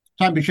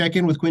Time to check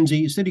in with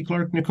Quincy City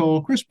Clerk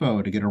Nicole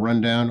Crispo to get a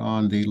rundown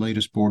on the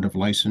latest Board of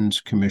License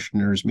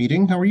Commissioners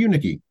meeting. How are you,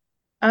 Nikki?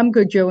 I'm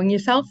good, Joe. And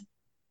yourself?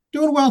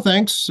 Doing well,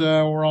 thanks.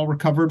 We're all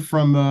recovered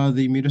from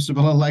the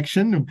municipal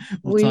election.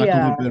 We'll We talk a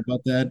little bit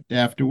about that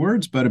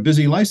afterwards, but a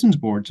busy license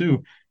board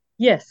too.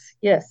 Yes,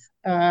 yes.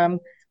 Let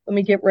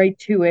me get right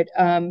to it.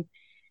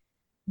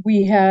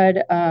 We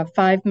had a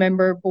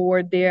five-member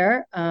board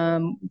there.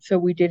 So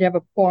we did have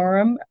a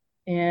quorum,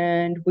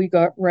 and we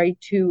got right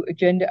to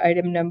agenda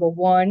item number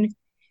one,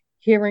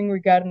 hearing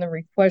regarding the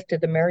request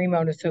of the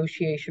Marymount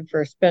Association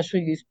for a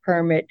special use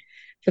permit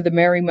for the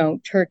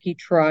Marymount Turkey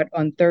Trot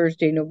on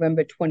Thursday,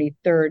 November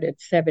 23rd at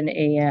 7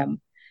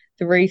 a.m.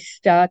 The race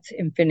starts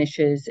and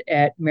finishes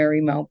at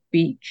Marymount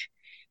Beach.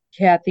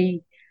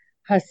 Kathy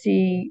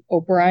Hussey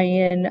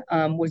O'Brien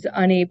was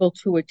unable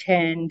to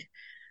attend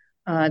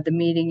the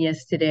meeting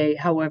yesterday.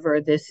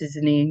 However, this is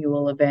an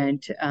annual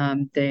event.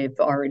 They've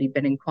already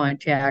been in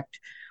contact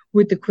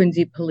with the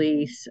Quincy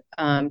Police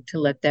to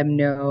let them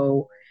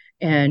know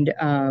and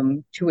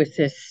to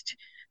assist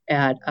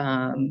at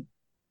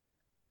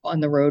on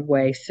the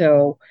roadway.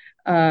 So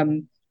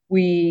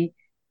we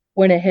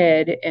went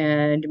ahead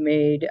and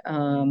made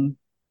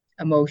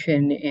a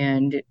motion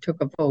and it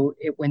took a vote.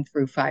 It went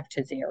through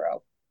 5-0.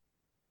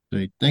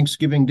 The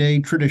Thanksgiving Day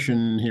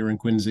tradition here in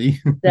Quincy,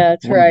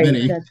 That's one of right.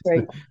 many. That's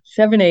right.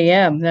 7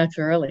 a.m. That's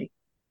early.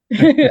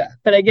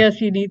 But I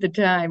guess you need the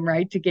time,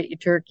 right, to get your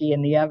turkey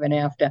in the oven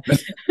after.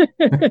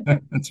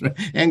 That's right.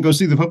 And go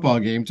see the football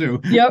game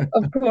too. Yep,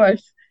 of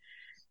course.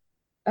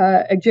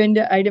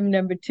 Agenda item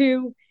number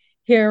two,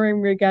 hearing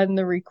regarding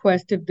the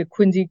request of the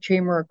Quincy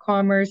Chamber of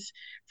Commerce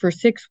for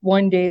 6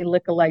 one-day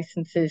liquor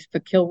licenses for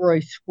Kilroy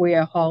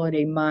Square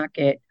Holiday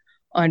Market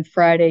on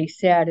Friday,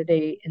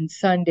 Saturday, and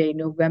Sunday,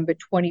 November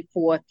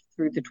 24th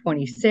through the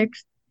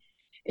 26th,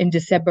 and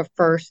December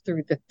 1st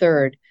through the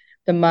 3rd.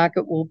 The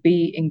market will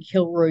be in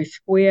Kilroy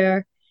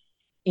Square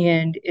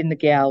and in the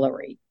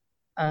gallery.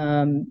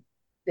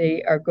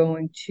 They are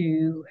going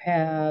to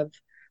have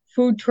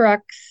food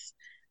trucks.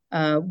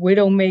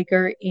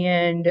 Widowmaker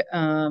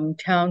and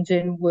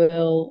Townsend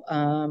will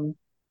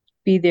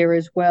be there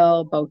as well,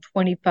 about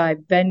 25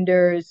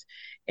 vendors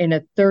in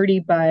a 30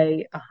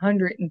 by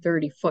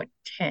 130-foot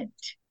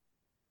tent.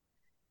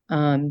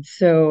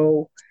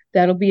 So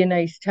that'll be a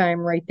nice time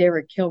right there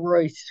at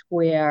Kilroy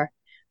Square.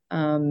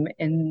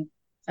 And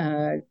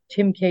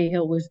Tim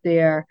Cahill was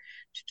there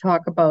to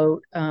talk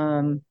about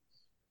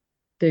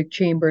the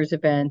chamber's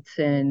events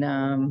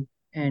and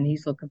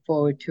he's looking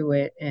forward to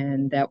it.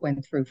 And that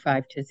went through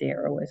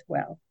 5-0 as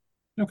well.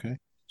 Okay.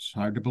 It's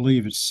hard to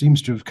believe. It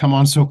seems to have come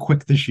on so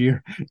quick this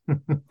year.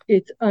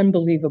 It's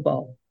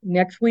unbelievable.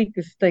 Next week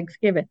is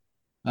Thanksgiving.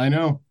 I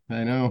know.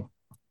 I know.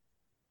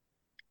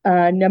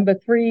 Number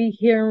three,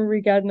 hearing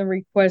regarding the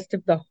request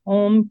of the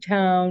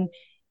Hometown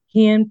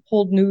Hand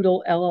Pulled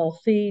Noodle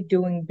LLC,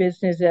 doing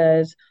business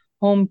as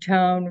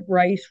Hometown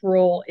Rice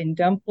Roll and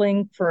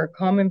Dumpling, for a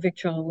common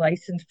victual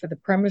license for the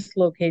premise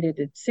located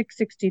at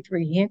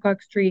 663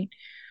 Hancock Street.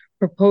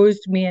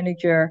 Proposed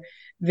manager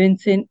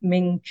Vincent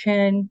Ming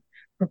Chen.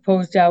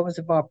 Proposed hours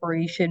of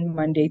operation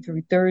Monday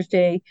through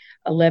Thursday,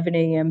 11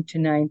 a.m. to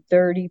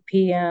 9:30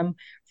 p.m.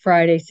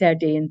 Friday,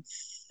 Saturday, and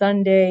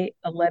Sunday,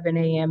 11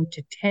 a.m.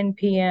 to 10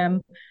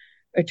 p.m.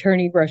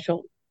 Attorney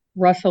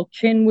Russell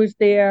Chin was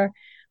there.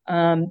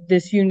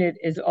 This unit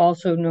is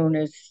also known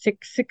as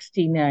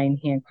 669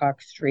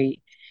 Hancock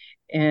Street,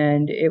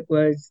 and it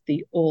was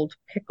the old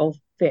Pickle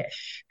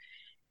Fish.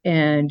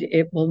 And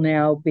it will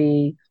now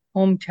be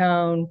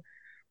Hometown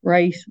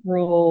Rice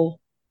Roll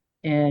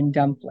and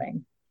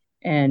Dumpling.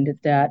 And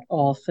that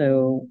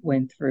also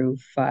went through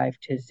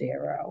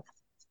 5-0.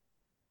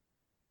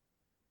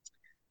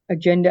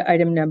 Agenda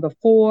item number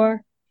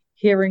four,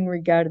 hearing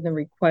regarding the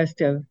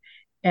request of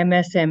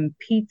MSM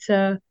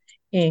Pizza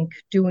Inc.,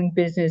 doing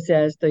business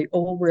as the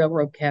Old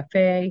Railroad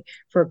Cafe,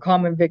 for a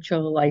common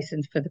victual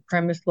license for the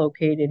premise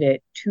located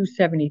at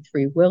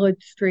 273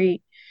 Willard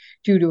Street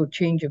due to a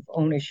change of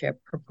ownership.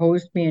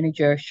 Proposed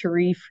manager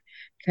Sharif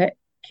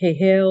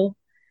Cahill.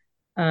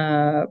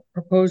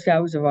 Proposed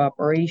hours of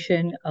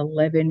operation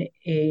 11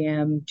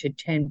 a.m. to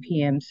 10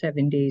 p.m.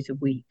 7 days a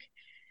week.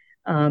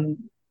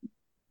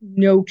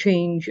 No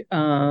change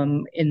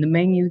in the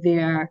menu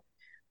there,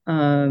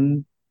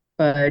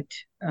 but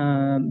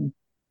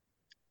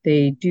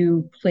they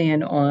do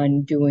plan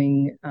on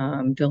doing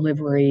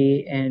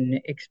delivery and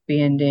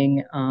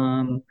expanding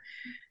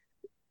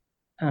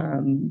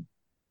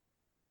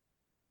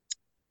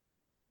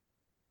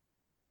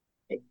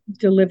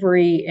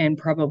delivery and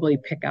probably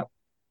pickup.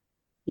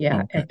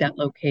 Yeah, Okay. at that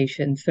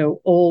location. So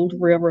Old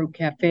Railroad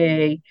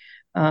Cafe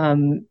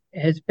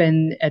has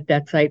been at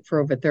that site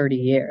for over 30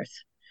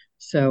 years.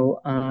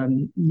 So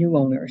new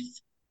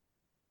owners.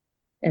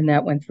 And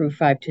that went through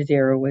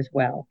 5-0 as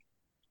well.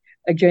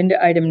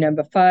 Agenda item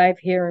number five,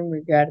 hearing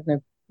regarding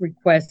the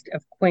request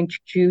of Quench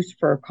Juice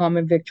for a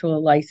common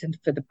victual license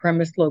for the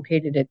premise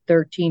located at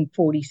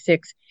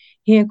 1346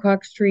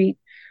 Hancock Street.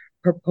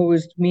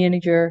 Proposed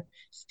manager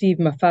Steve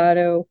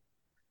Mafato.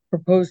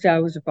 Proposed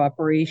hours of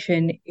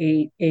operation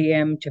 8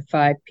 a.m. to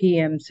 5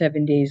 p.m.,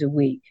 7 days a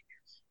week.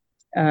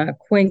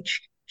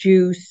 Quench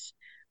juice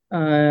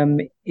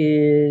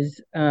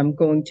is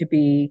going to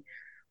be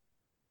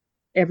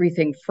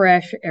everything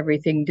fresh,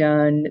 everything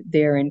done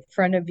there in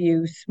front of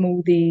you,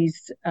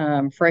 smoothies,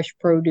 fresh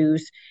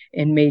produce,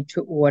 and made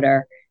to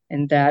order.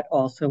 And that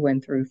also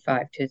went through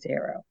 5-0.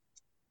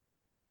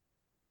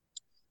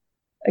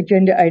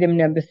 Agenda item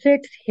number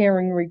 6,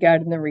 hearing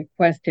regarding the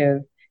request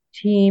of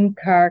Team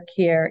Car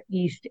Care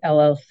East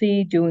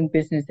LLC, doing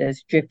business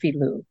as Jiffy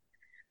Lube,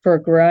 for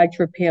a garage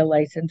repair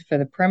license for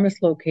the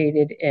premise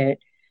located at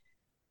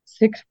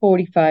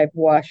 645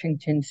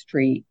 Washington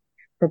Street.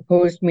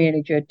 Proposed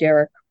manager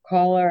Derek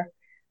Collar.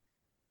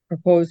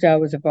 Proposed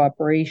hours of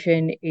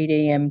operation 8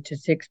 a.m. to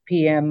 6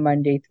 p.m.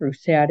 Monday through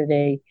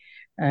Saturday.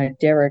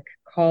 Derek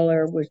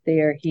Collar was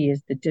there. He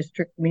is the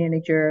district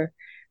manager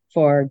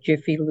for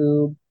Jiffy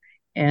Lube,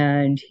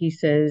 and he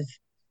says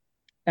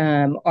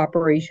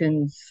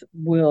operations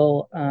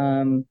will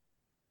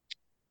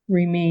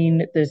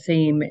remain the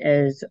same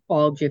as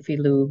all Jiffy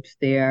Lubes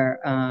there.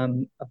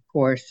 Of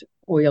course,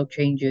 oil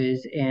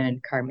changes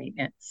and car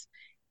maintenance.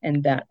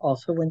 And that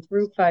also went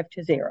through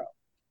 5-0.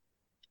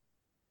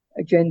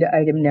 Agenda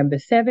item number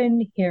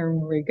 7,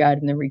 hearing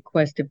regarding the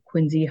request of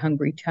Quincy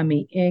Hungry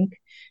Tummy Inc.,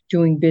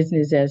 doing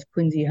business as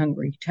Quincy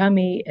Hungry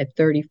Tummy at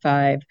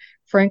 35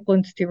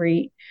 Franklin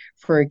Street,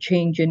 for a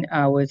change in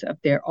hours of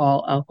their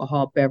all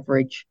alcohol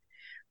beverage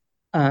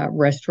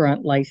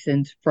restaurant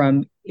license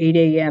from 8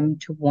 a.m.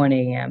 to 1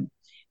 a.m.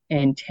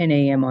 and 10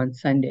 a.m. on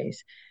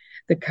Sundays.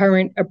 The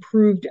current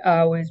approved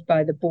hours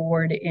by the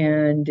board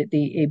and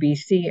the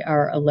ABC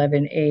are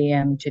 11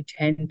 a.m. to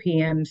 10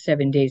 p.m.,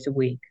 7 days a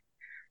week.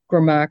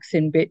 Gramax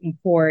in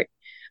Bittenport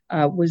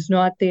was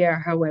not there,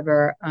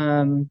 however,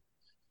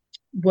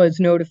 was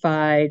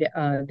notified.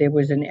 There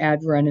was an ad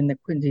run in the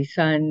Quincy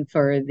Sun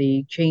for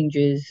the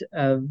changes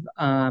of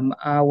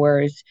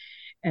hours,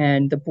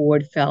 and the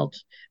board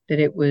felt that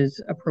it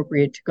was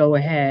appropriate to go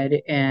ahead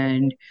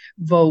and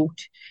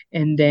vote,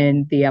 and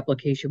then the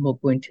application will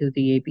go into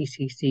the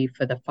ABCC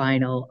for the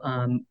final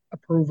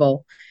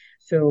approval.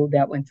 So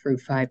that went through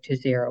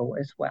 5-0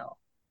 as well.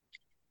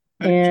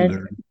 Right, so And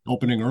they're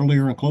opening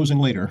earlier and closing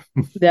later.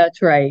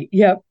 that's right.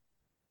 Yep.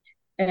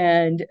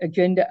 And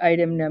agenda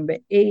item number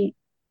 8,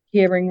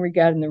 hearing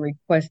regarding the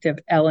request of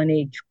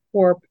L&H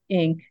Corp.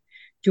 Inc.,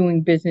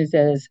 doing business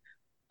as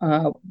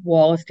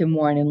Wollaston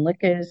Wine and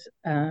Liquors,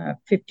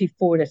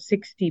 54 to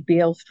 60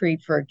 Beale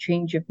Street, for a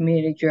change of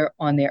manager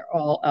on their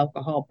all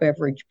alcohol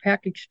beverage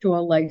package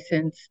store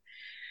license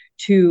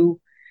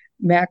to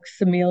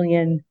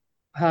Maximilian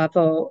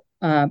Pano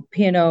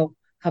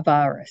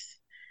Havaris.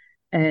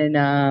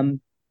 And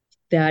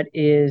that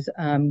is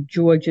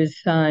George's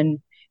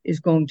son is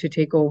going to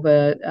take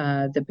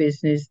over the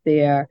business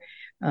there.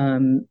 A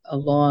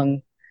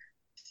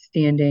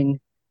long-standing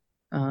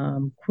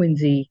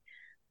Quincy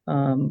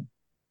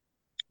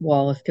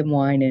Wollaston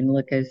Wine and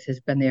Liquors has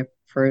been there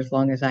for as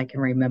long as I can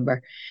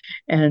remember.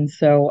 And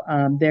so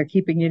they're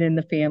keeping it in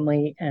the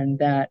family, and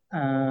that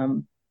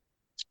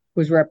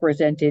was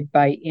represented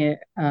by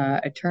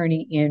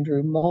attorney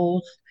Andrew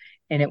Moles,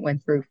 and it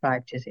went through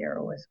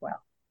 5-0 as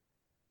well.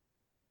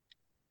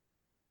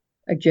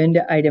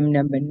 Agenda item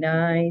number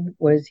 9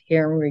 was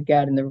hearing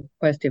regarding the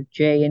request of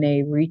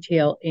J&A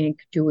Retail Inc.,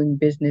 doing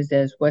business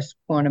as West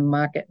Quantum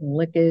Market and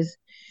Liquors.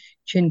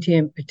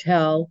 Chintan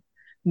Patel,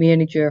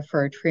 manager,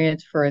 for a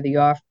transfer of the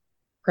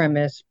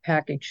off-premise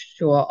package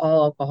store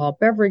all alcohol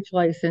beverage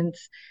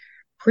license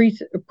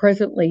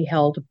presently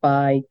held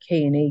by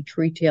K&H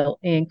Retail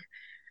Inc.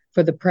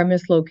 for the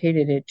premise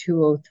located at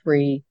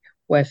 203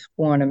 West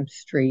Quantum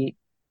Street.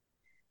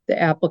 The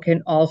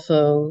applicant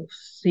also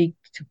seeks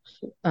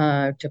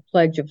to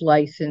pledge of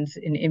license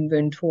and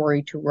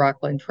inventory to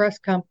Rockland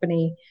Trust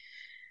Company.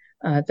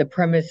 The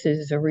premise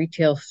is a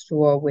retail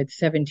store with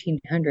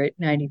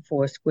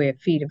 1,794 square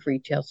feet of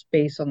retail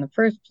space on the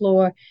first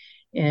floor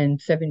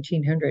and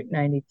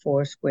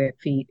 1,794 square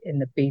feet in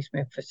the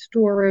basement for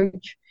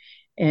storage.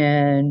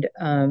 And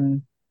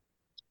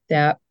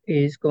that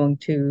is going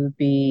to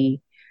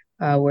be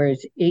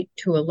hours 8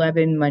 to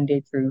 11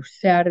 Monday through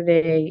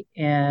Saturday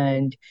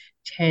and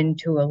 10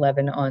 to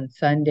 11 on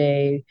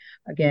Sunday.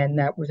 Again,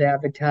 that was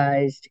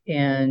advertised,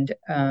 and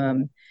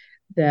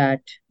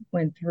that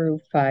went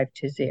through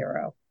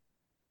 5-0.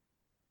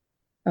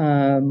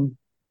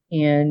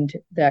 And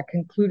that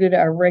concluded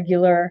our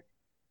regular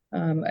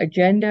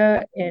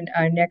agenda, and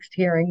our next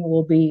hearing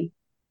will be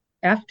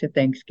after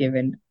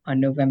Thanksgiving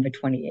on November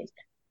 28th.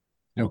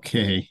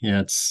 Okay, yeah,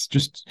 it's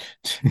just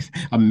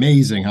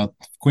amazing how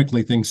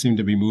quickly things seem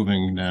to be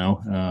moving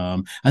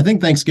now. I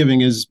think Thanksgiving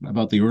is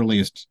about the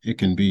earliest it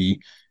can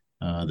be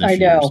I this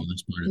year, so know.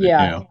 that's part of it.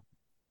 Yeah. Yeah,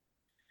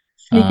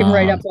 Sneaking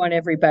right uh, up on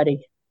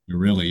everybody. it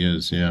really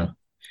is. Yeah.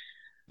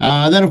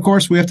 Then, of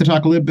course, we have to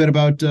talk a little bit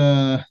about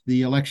the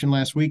election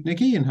last week,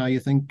 Nikki, and how you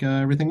think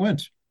everything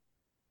went.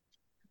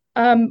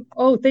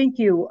 Oh, thank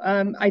you.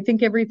 I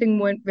think everything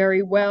went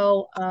very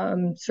well.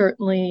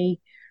 Certainly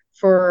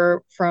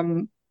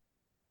from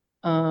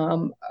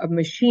a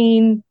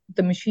machine,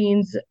 the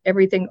machines,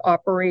 everything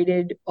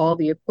operated, all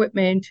the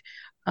equipment,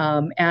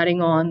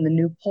 adding on the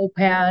new pull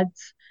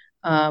pads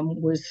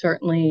was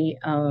certainly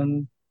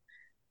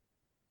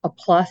a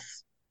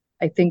plus.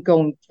 I think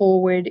going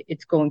forward,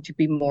 it's going to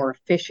be more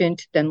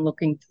efficient than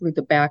looking through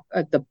the back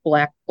of the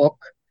black book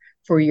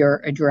for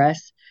your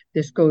address.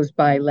 This goes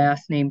by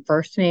last name,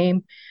 first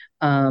name.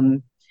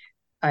 Um,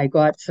 I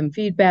got some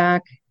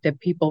feedback that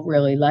people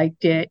really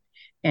liked it.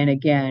 And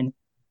again,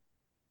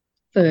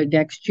 for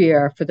next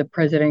year, for the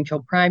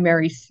presidential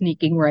primary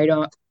sneaking right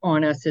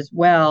on us as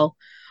well,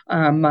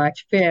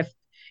 March 5th,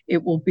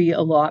 it will be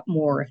a lot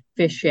more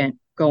efficient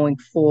going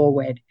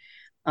forward.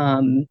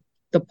 Um,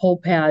 the poll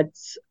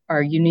pads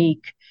are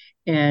unique,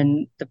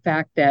 and the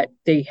fact that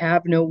they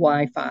have no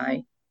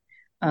Wi-Fi,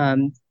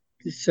 um,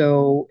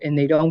 and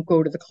they don't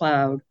go to the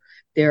cloud.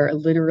 They're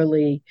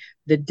literally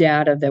the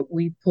data that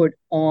we put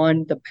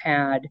on the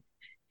pad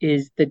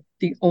is the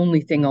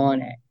only thing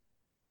on it.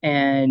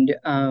 And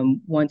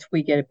once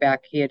we get it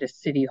back here to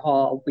City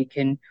Hall, we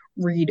can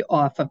read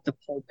off of the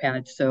poll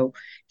pad. So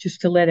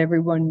just to let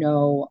everyone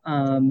know,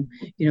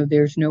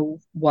 there's no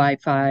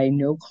Wi-Fi,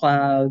 no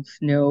clouds,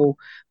 no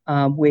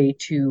way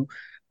to,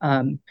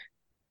 um,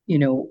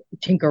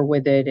 tinker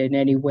with it in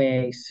any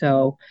way.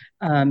 So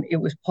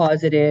it was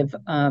positive.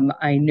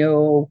 I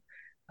know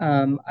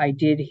I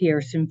did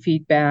hear some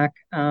feedback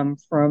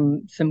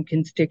from some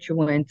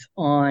constituents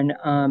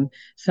on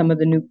some of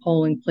the new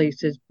polling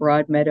places,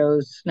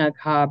 Broadmeadows, Snug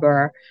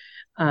Harbor,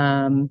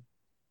 um,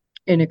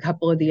 and a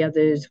couple of the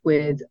others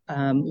with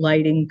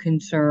lighting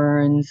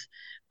concerns.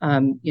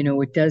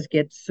 It does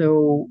get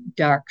so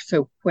dark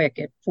so quick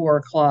at 4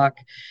 o'clock,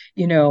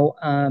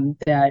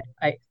 that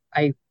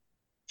I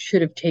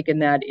should have taken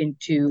that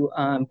into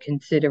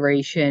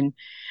consideration.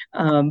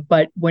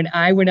 But when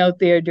I went out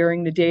there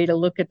during the day to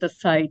look at the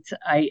sites,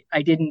 I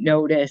didn't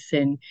notice,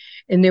 and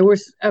there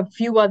was a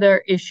few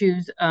other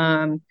issues.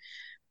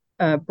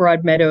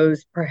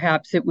 Broadmeadows,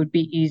 perhaps it would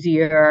be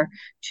easier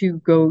to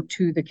go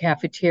to the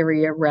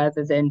cafeteria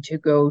rather than to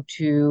go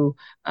to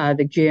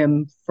the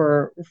gym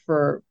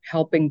for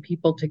helping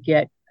people to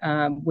get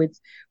with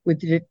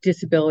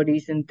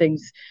disabilities and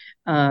things,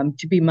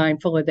 to be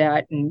mindful of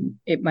that, and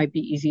it might be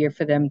easier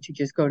for them to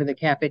just go to the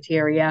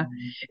cafeteria.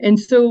 And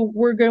so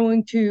we're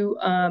going to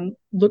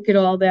look at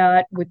all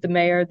that with the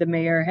mayor. The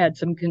mayor had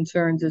some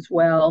concerns as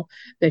well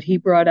that he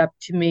brought up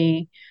to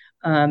me,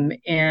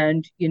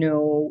 and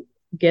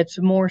get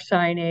some more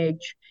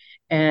signage.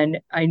 And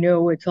I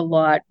know it's a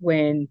lot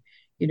when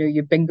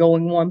you've been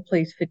going one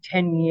place for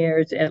 10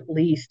 years at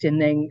least,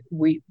 and then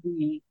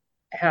we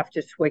have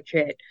to switch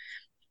it.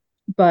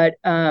 But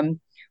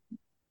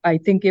I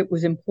think it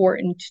was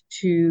important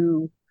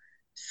to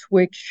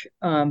switch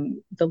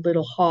the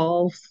little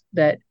halls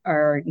that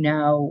are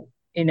now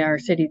in our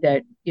city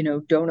that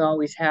don't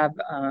always have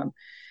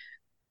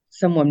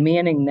someone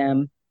manning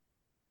them,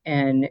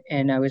 and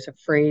I was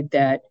afraid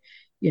that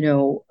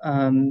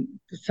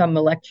some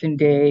election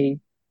day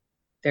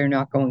they're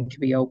not going to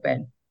be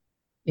open.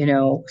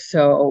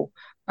 So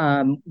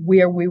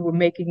where we were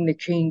making the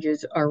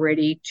changes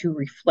already to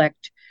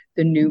reflect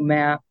the new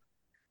map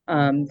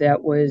that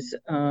was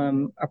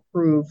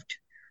approved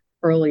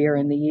earlier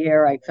in the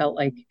year, I felt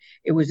like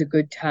it was a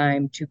good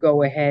time to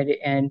go ahead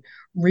and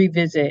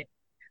revisit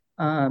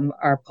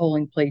our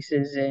polling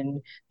places.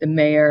 And the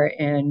mayor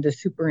and the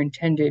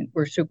superintendent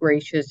were so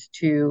gracious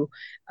to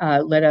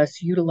let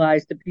us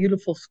utilize the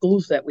beautiful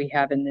schools that we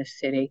have in this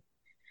city.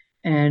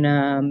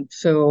 And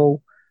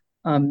so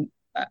um,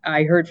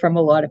 I heard from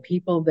a lot of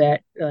people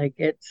that, like,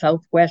 at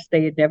Southwest,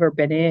 they had never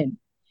been in,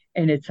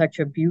 and it's such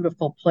a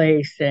beautiful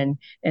place. And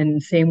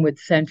same with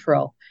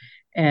Central.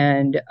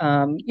 And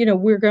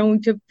we're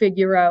going to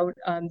figure out.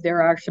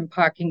 There are some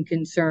parking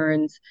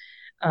concerns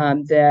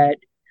that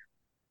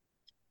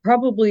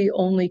probably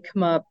only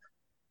come up,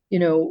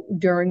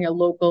 during a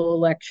local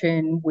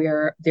election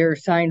where they're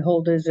sign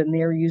holders and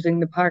they're using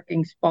the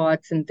parking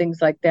spots and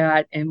things like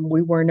that. And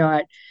we were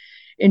not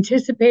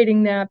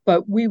anticipating that,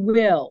 but we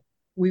will.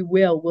 We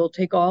will. We'll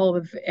take all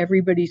of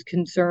everybody's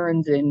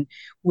concerns and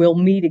we'll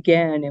meet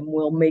again and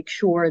we'll make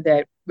sure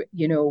that,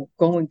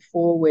 going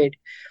forward,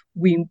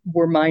 we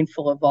were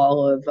mindful of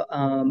all of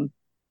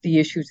the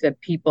issues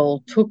that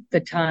people took the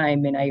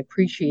time, and I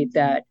appreciate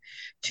that,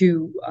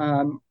 to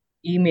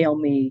email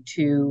me,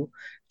 to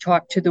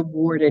talk to the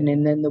warden,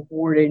 and then the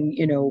warden,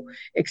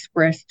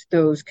 expressed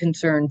those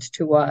concerns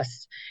to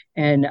us,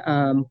 and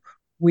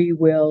we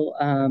will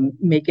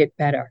make it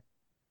better,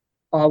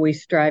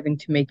 always striving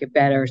to make it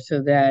better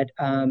so that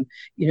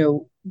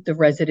the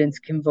residents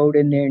can vote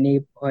in their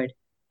neighborhood.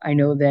 I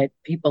know that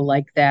people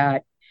like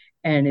that,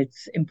 and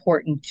it's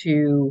important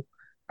to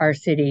our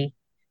city,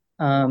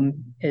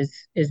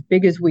 as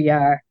big as we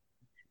are,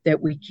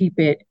 that we keep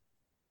it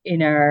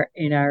in our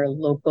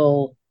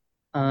local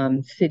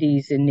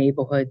cities and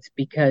neighborhoods,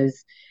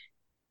 because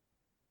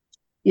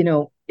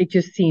it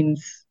just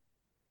seems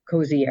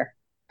cozier,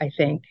 I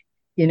think,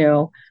 you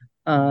know.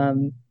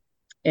 Um,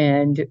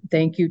 and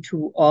thank you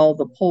to all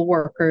the poll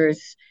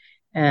workers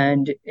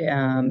and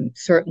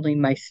certainly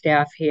my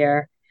staff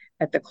here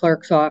at the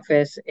clerk's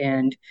office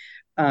and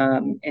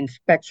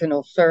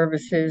inspectional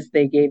services.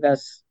 They gave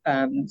us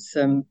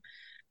some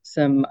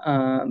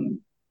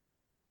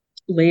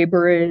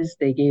laborers.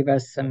 They gave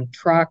us some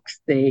trucks.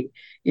 They,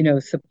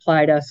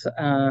 supplied us,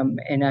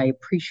 and I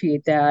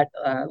appreciate that.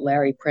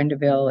 Larry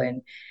Prendeville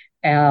and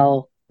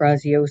Al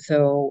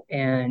Grazioso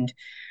and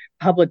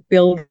public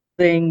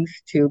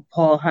buildings to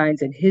Paul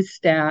Hines and his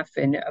staff,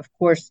 and of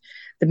course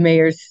the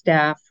mayor's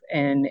staff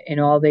and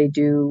all they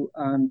do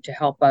to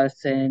help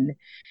us. And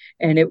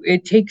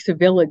it takes a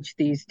village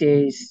these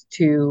days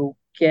to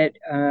get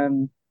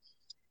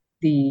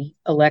the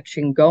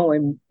election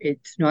going.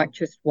 It's not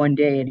just one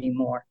day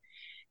anymore.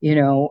 You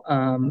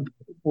know,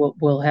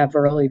 we'll have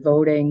early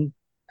voting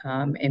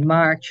in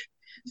March,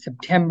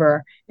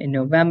 September, in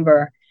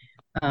November.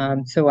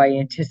 So I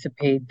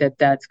anticipate that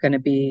that's going to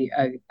be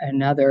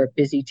another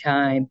busy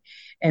time,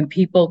 and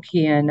people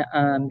can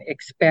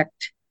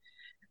expect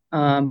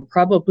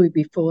probably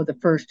before the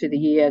first of the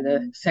year,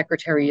 the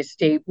Secretary of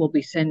State will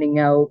be sending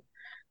out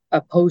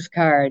a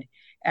postcard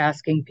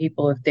asking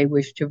people if they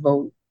wish to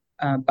vote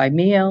by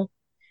mail.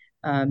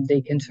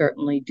 They can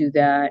certainly do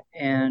that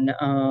and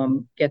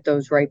get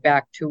those right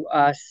back to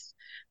us.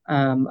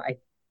 I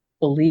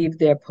believe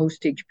they're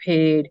postage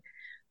paid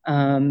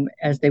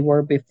as they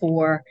were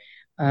before.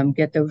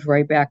 Get those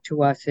right back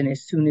to us. And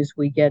as soon as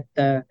we get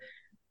the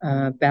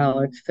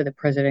ballots for the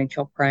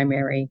presidential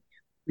primary,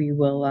 we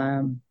will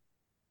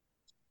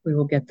we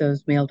will get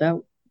those mailed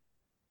out.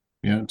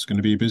 Yeah, it's going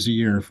to be a busy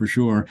year for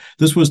sure.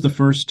 This was the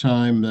first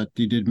time that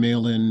you did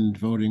mail-in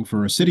voting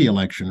for a city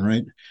election,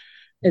 right?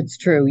 It's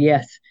true,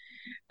 yes.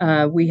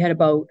 We had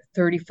about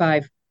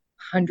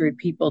 3,500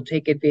 people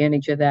take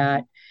advantage of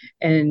that,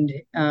 and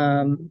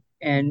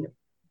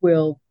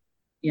will,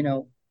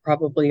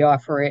 probably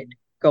offer it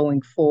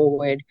going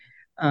forward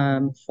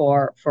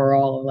for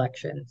all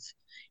elections,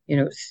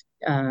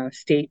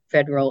 state,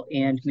 federal,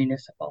 and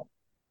municipal.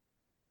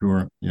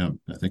 Sure. Yeah,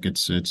 I think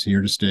it's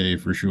here to stay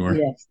for sure.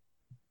 Yes.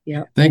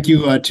 Yeah. Thank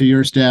you to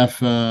your staff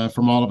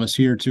from all of us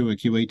here too at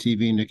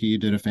QATV. Nikki, you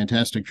did a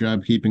fantastic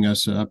job keeping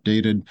us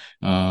updated.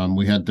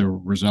 We had the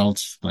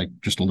results like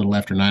just a little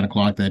after 9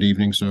 o'clock that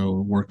evening, so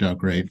it worked out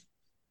great.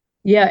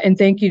 Yeah, and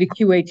thank you to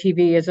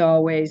QATV as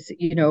always,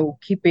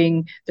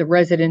 keeping the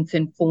residents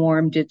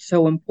informed. It's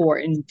so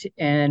important,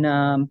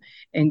 and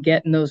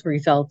getting those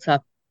results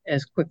up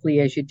as quickly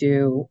as you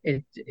do,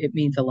 it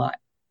means a lot.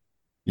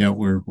 Yeah,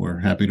 we're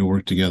happy to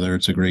work together.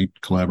 It's a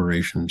great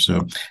collaboration.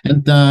 So,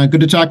 and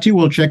good to talk to you.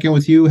 We'll check in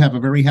with you. Have a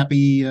very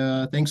happy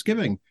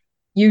Thanksgiving.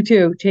 You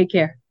too. Take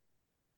care.